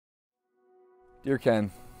Dear Ken,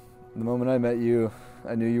 the moment I met you,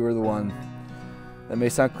 I knew you were the one. That may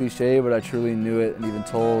sound cliche, but I truly knew it and even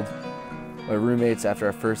told my roommates after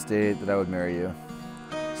our first date that I would marry you.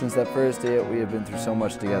 Since that first date, we have been through so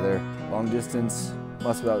much together. Long distance,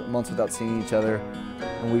 months without seeing each other,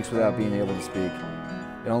 and weeks without being able to speak.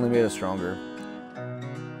 It only made us stronger.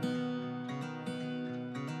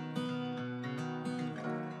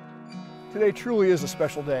 Today truly is a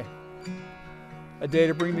special day. A day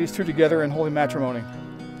to bring these two together in holy matrimony.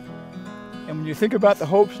 And when you think about the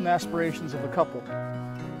hopes and aspirations of a couple,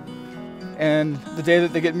 and the day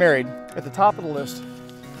that they get married, at the top of the list,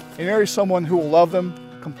 they marry someone who will love them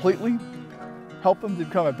completely, help them to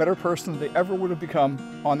become a better person than they ever would have become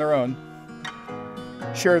on their own,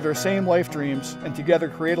 share their same life dreams, and together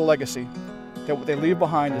create a legacy that what they leave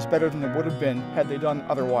behind is better than it would have been had they done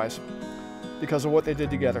otherwise, because of what they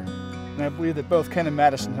did together. And I believe that both Ken and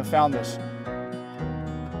Madison have found this.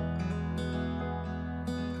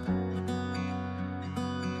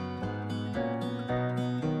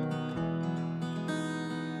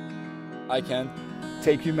 I can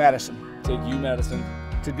take you, Madison. Take you, Madison.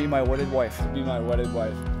 To be my wedded wife. To be my wedded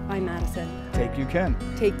wife. I, Madison. Take you, Ken.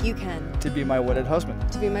 Take you, Ken. To be my wedded husband.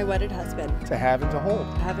 To be my wedded husband. To have and to hold.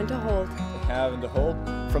 To have and to hold. To have and to hold.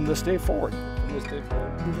 From this day forward. From this day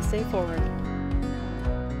forward. From this day forward.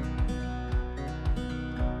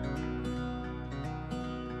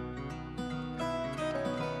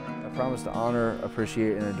 I promise to honor,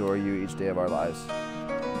 appreciate, and adore you each day of our lives.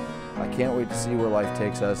 I can't wait to see where life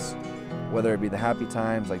takes us, whether it be the happy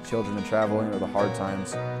times like children and traveling or the hard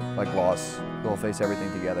times like loss. We'll face everything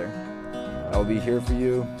together. I will be here for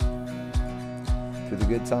you through the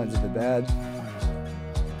good times and the bad,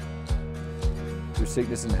 through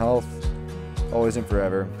sickness and health, always and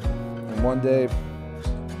forever. And one day,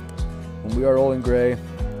 when we are old and gray,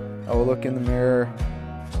 I will look in the mirror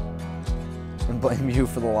and blame you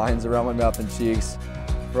for the lines around my mouth and cheeks,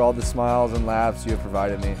 for all the smiles and laughs you have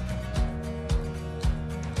provided me.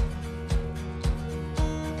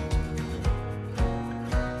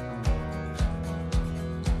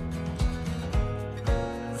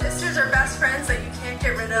 Sisters are best friends that you can't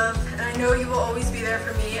get rid of, and I know you will always be there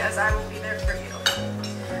for me as I will be there for you.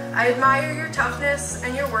 I admire your toughness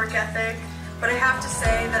and your work ethic, but I have to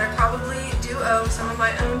say that I probably do owe some of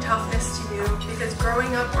my own toughness to you, because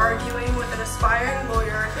growing up arguing with an aspiring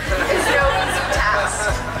lawyer is no easy task.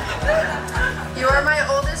 You are my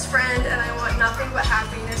oldest friend, and I want nothing but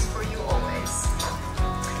happiness for you always.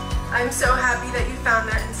 I'm so happy that you found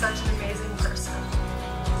that in such an amazing person.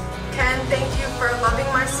 Ken, thank you for loving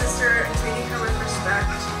my sister and treating her with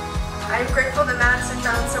respect. I am grateful that Madison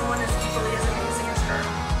found someone as equally as amazing as her.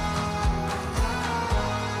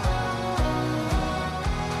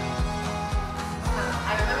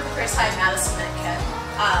 I remember the first time Madison met Ken.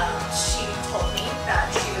 She told me that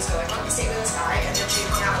she was going on a date with this guy, and then she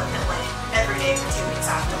hung out with him like every day for 2 weeks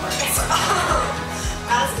afterwards.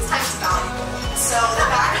 Madison's time is valuable. So the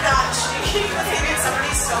fact that she was giving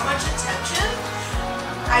somebody so much attention,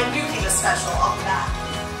 I knew he was special off the bat.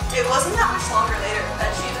 It wasn't that much longer later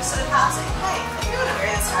that she just said in passing, hey, I think I'm gonna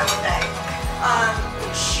marry this guy one day.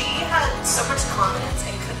 She had so much confidence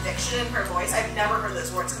and conviction in her voice. I've never heard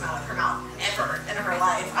those words come out of her mouth, ever, in her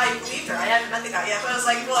life. I believed her. I hadn't met the guy yet, but I was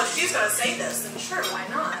like, well, if she's gonna say this, then sure, why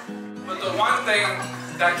not? But the one thing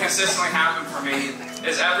that consistently happened for me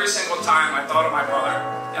is every single time I thought of my brother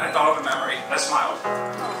and I thought of a memory, I smiled.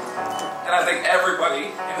 And I think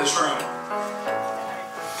everybody in this room,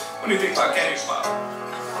 when you think about Ken, you smile.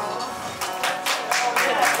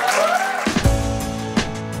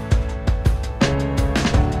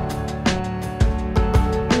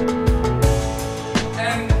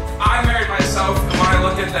 And I married myself, and when I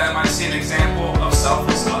look at them, I see an example of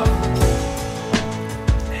selfless love.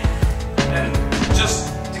 And just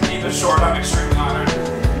to keep it short, I'm extremely honored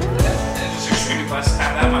and just extremely blessed to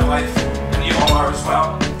have that in my life, and you all are as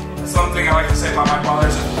well. That's one thing I like to say about my father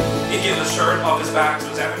is he gives a shirt off his back to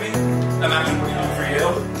his enemy. Imagine what he did for you.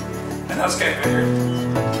 And that's Ken Vineyard.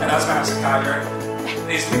 And that's Madison Highlight.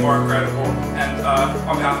 These people are incredible. And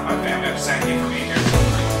on behalf of my family, I'm just thank you for being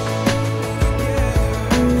here.